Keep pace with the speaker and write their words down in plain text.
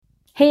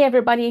Hey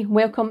everybody,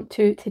 welcome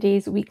to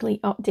today's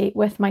weekly update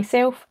with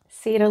myself,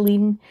 Sarah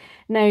Lean.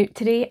 Now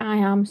today I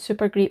am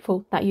super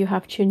grateful that you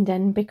have tuned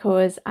in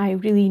because I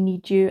really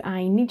need you.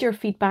 I need your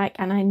feedback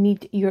and I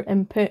need your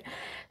input.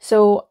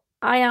 So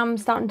I am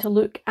starting to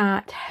look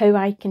at how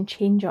I can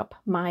change up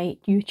my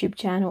YouTube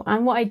channel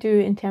and what I do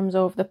in terms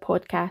of the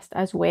podcast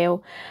as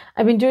well.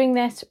 I've been doing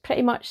this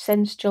pretty much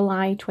since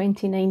July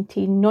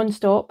 2019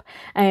 non-stop.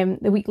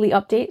 The weekly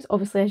updates,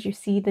 obviously as you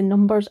see, the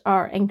numbers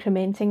are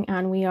incrementing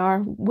and we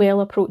are well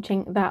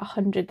approaching that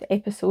 100th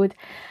episode.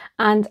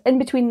 And in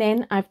between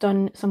then, I've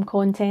done some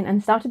content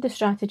and started the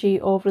strategy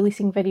of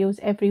releasing videos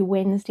every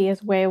Wednesday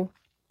as well.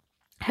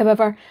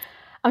 However,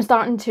 I'm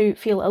starting to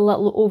feel a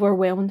little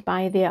overwhelmed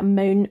by the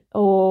amount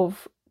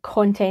of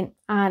content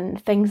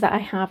and things that I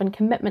have and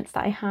commitments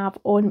that I have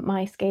on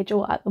my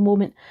schedule at the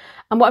moment.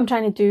 And what I'm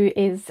trying to do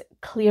is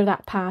clear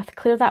that path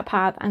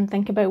and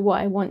think about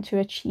what I want to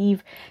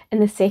achieve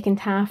in the second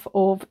half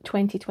of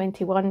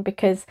 2021,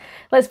 because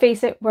let's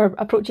face it, we're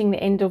approaching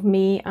the end of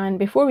May and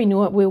before we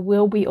know it, we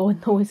will be on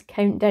those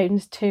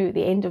countdowns to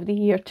the end of the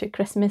year, to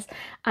Christmas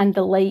and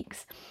the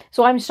likes.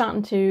 So I'm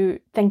starting to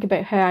think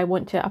about how I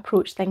want to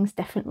approach things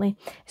differently,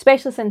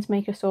 especially since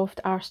Microsoft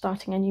are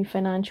starting a new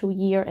financial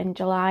year in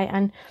July,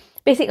 and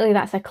basically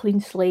that's a clean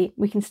slate.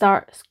 We can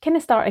start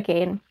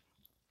again,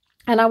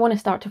 and I want to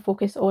start to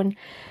focus on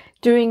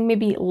doing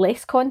maybe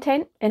less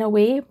content in a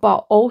way,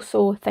 but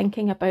also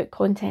thinking about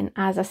content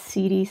as a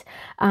series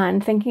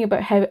and thinking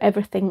about how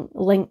everything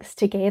links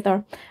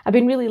together. I've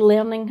been really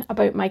learning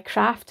about my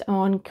craft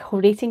on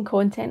creating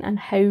content and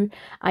how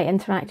I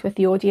interact with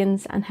the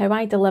audience and how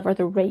I deliver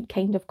the right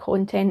kind of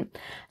content.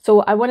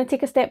 So I want to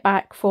take a step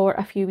back for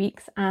a few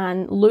weeks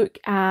and look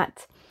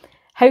at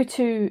how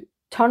to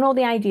turn all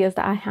the ideas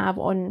that I have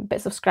on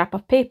bits of scrap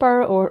of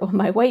paper or on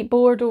my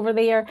whiteboard over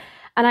there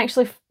and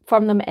actually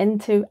form them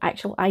into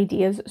actual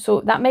ideas.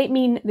 So that might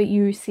mean that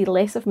you see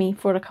less of me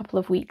for a couple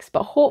of weeks,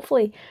 but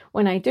hopefully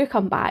when I do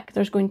come back,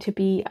 there's going to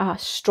be a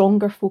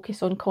stronger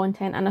focus on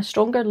content and a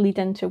stronger lead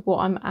into what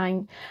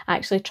I'm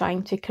actually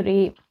trying to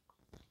create.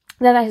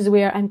 Now that is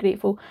where I'm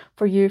grateful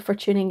for you for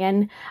tuning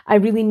in. I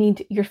really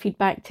need your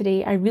feedback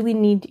today. I really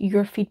need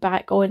your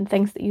feedback on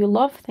things that you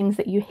love, things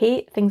that you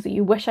hate, things that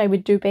you wish I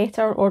would do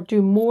better or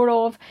do more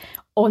of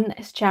on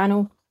this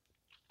channel.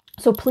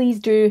 So please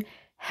do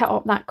hit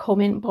up that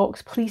comment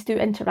box. Please do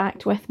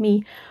interact with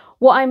me.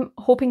 What I'm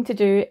hoping to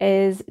do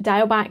is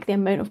dial back the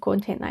amount of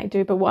content that I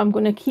do, but what I'm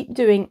going to keep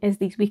doing is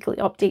these weekly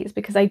updates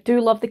because I do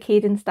love the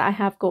cadence that I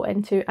have got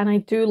into, and I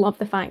do love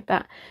the fact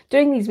that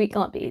doing these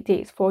weekly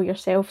updates for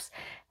yourselves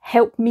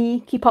help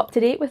me keep up to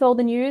date with all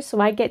the news, so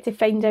I get to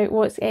find out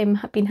what's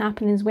been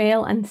happening as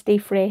well and stay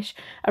fresh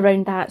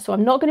around that. So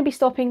I'm not going to be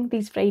stopping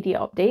these Friday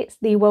updates.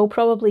 They will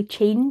probably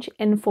change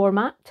in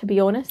format, to be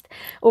honest,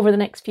 over the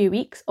next few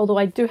weeks, although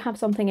I do have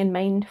something in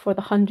mind for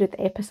the 100th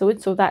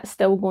episode, so that's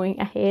still going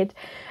ahead.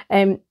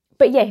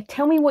 But yeah,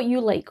 tell me what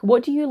you like.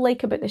 What do you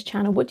like about this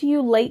channel? What do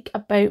you like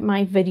about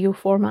my video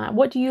format?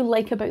 What do you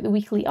like about the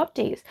weekly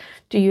updates?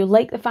 Do you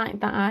like the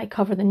fact that I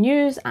cover the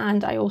news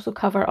and I also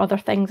cover other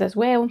things as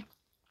well?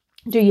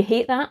 Do you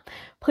hate that?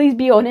 Please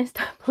be honest.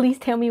 Please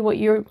tell me what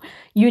you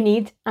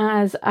need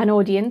as an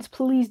audience.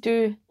 Please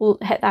do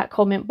hit that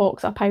comment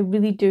box up. I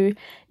really do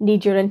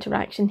need your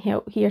interaction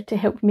here to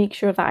help make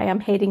sure that I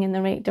am heading in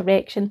the right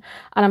direction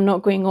and I'm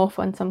not going off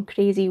on some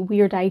crazy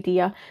weird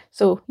idea.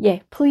 So yeah,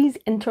 please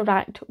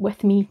interact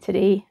with me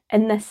today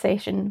in this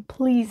session.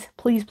 Please,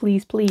 please,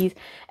 please, please.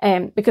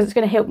 Because it's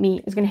going to help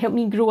me. It's going to help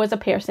me grow as a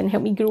person,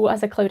 help me grow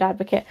as a cloud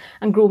advocate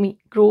and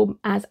grow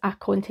as a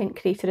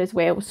content creator as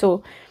well.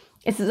 So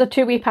this is a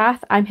two-way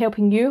path. I'm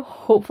helping you,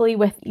 hopefully,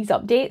 with these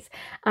updates,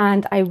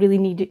 and I really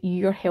need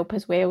your help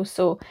as well.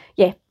 So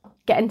yeah,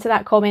 get into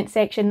that comment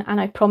section and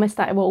I promise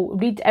that I will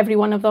read every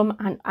one of them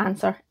and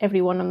answer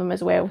every one of them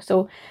as well.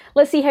 So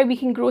let's see how we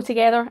can grow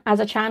together as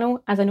a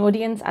channel, as an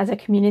audience, as a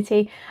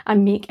community,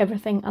 and make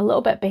everything a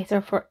little bit better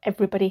for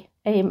everybody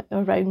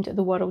around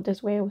the world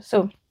as well.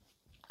 So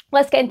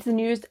let's get into the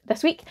news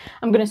this week.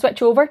 I'm going to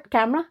switch over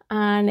camera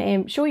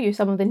and show you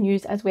some of the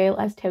news as well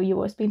as tell you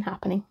what's been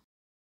happening.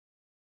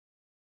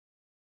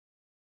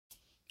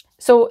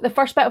 So the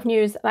first bit of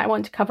news that I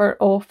want to cover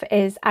off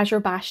is Azure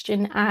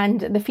Bastion and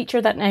the feature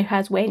that now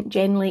has went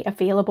generally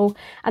available,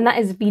 and that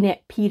is VNet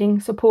peering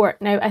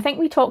support. Now, I think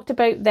we talked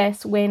about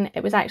this when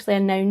it was actually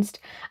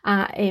announced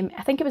at,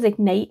 I think it was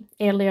Ignite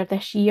earlier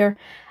this year.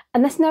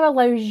 And this now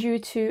allows you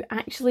to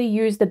actually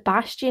use the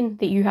Bastion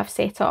that you have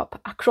set up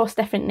across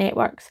different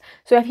networks.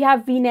 So if you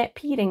have VNet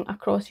peering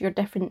across your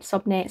different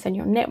subnets and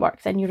your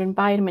networks and your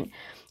environment,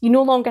 you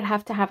no longer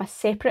have to have a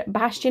separate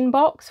Bastion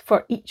box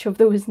for each of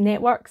those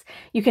networks.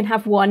 You can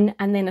have one,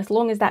 and then as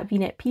long as that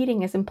VNet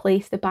peering is in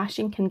place, the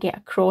Bastion can get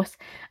across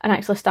and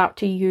actually start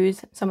to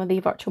use some of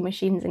the virtual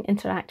machines and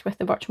interact with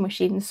the virtual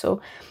machines.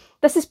 So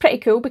this is pretty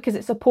cool because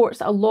it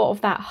supports a lot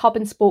of that hub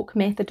and spoke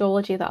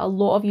methodology that a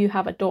lot of you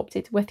have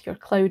adopted with your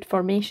cloud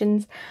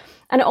formations.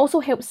 And it also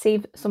helps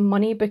save some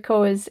money,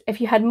 because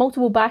if you had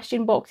multiple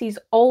Bastion boxes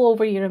all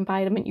over your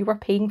environment, you were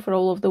paying for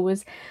all of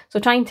those. So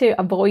trying to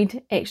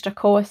avoid extra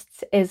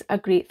costs is a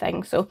great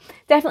thing. So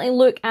definitely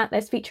look at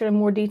this feature in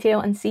more detail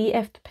and see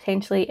if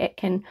potentially it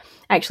can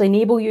actually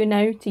enable you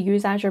now to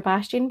use Azure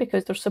Bastion,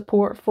 because there's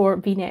support for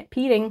VNet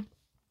peering.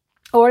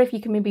 Or if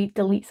you can maybe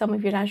delete some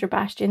of your Azure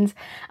Bastions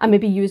and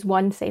maybe use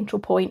one central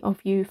point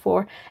of view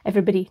for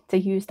everybody to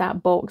use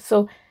that box.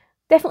 So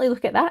definitely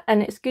look at that,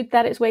 and it's good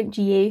that it's went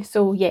GA,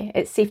 so yeah,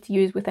 it's safe to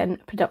use within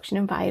production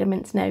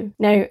environments now.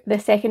 Now, the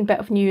second bit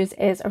of news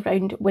is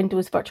around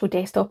Windows Virtual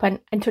Desktop and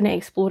Internet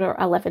Explorer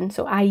 11,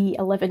 so IE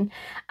 11,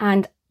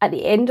 and at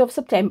the end of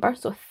September,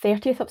 so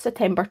 30th of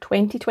September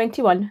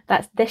 2021,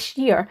 that's this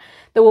year,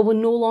 there will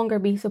no longer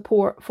be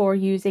support for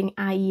using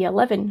IE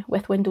 11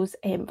 with Windows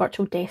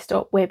Virtual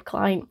Desktop Web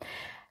Client.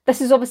 This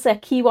is obviously a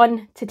key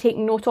one to take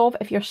note of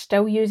if you're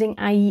still using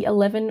IE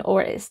 11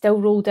 or it's still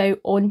rolled out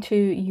onto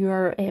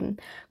your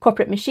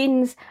corporate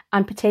machines,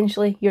 and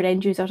potentially your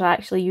end users are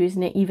actually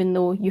using it even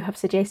though you have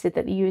suggested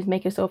that they use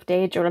Microsoft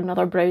Edge or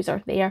another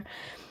browser there.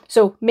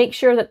 So make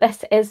sure that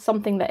this is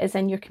something that is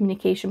in your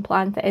communication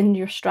plan, that in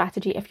your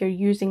strategy if you're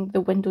using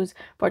the Windows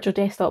Virtual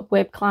Desktop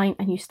Web Client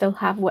and you still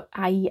have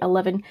IE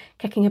 11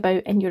 kicking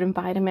about in your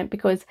environment,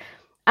 because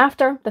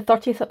after the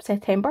 30th of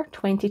September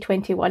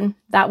 2021,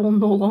 that will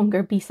no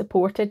longer be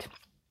supported.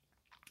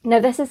 Now,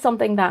 this is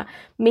something that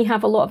may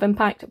have a lot of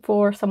impact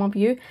for some of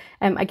you.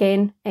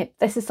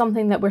 This is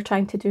something that we're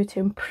trying to do to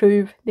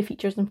improve the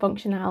features and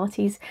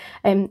functionalities.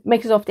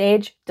 Microsoft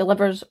Edge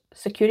delivers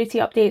security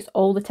updates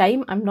all the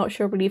time. I'm not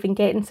sure we're even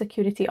getting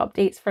security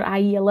updates for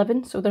IE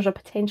 11, so there's a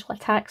potential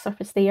attack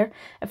surface there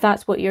if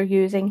that's what you're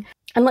using.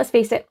 And let's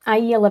face it,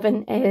 IE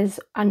 11 is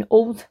an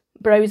old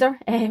browser.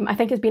 I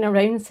think it's been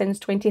around since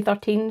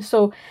 2013,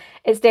 so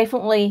it's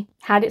definitely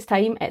had its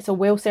time. It's a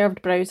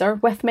well-served browser.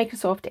 With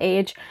Microsoft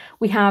Edge,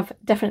 we have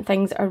different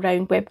things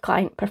around web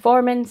client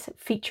performance,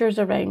 features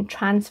around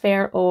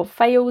transfer of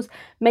files,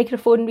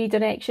 microphone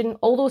redirection,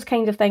 all those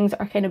kinds of things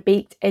are kind of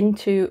baked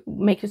into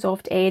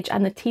Microsoft Edge,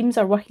 and the teams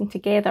are working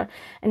together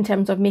in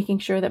terms of making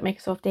sure that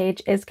Microsoft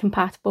Edge is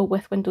compatible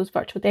with Windows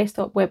Virtual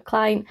Desktop Web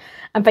Client,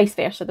 and vice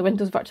versa. The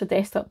Windows Virtual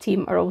Desktop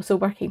team are also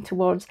working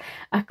towards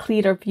a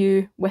clearer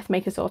view with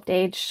Microsoft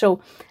Edge.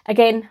 So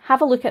again,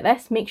 have a look at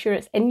this, make sure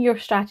it's in your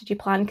strategy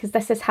plan, because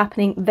this is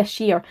happening this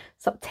year,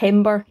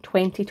 September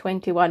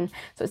 2021.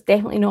 So it's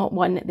definitely not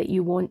one that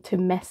you want to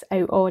miss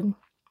out on.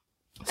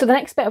 So the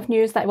next bit of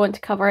news that I want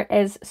to cover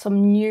is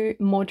some new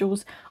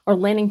modules or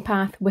learning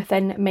path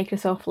within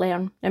Microsoft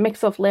Learn. Now,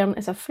 Microsoft Learn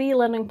is a free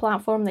learning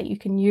platform that you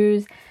can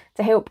use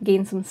to help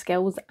gain some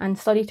skills and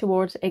study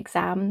towards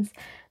exams.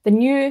 The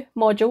new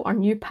module or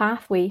new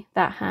pathway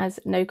that has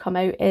now come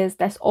out is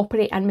this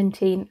Operate and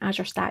Maintain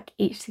Azure Stack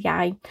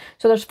HCI.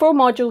 So there's 4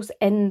 modules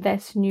in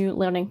this new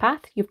learning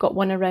path. You've got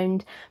one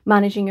around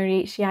managing your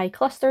HCI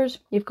clusters.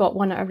 You've got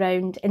one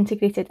around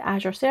integrated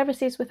Azure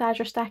services with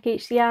Azure Stack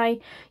HCI.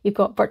 You've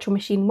got virtual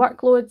machine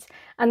workloads.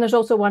 And there's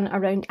also one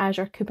around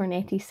Azure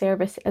Kubernetes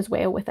Service as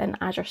well within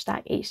Azure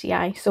Stack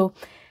HCI. So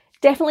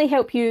definitely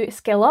help you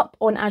skill up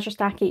on Azure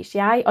Stack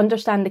HCI,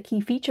 understand the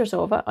key features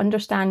of it,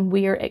 understand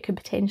where it could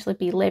potentially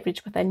be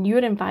leveraged within your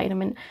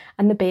environment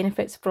and the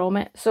benefits from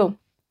it. So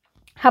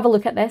have a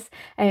look at this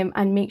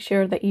and make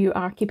sure that you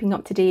are keeping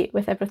up to date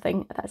with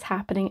everything that's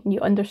happening and you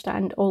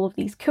understand all of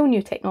these cool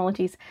new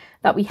technologies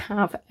that we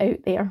have out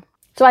there.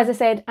 So as I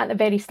said at the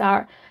very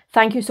start,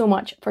 thank you so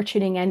much for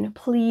tuning in.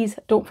 Please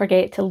don't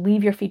forget to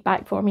leave your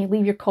feedback for me,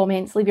 leave your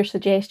comments, leave your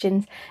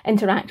suggestions,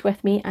 interact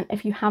with me. And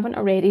if you haven't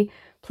already,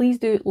 please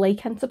do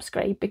like and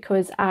subscribe,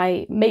 because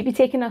I might be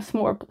taking a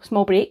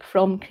small break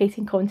from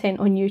creating content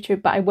on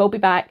YouTube, but I will be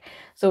back.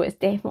 So it's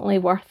definitely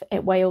worth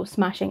it while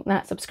smashing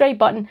that subscribe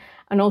button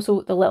and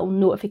also the little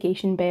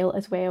notification bell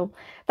as well.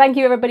 Thank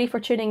you everybody for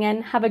tuning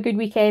in. Have a good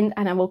weekend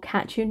and I will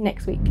catch you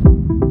next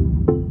week.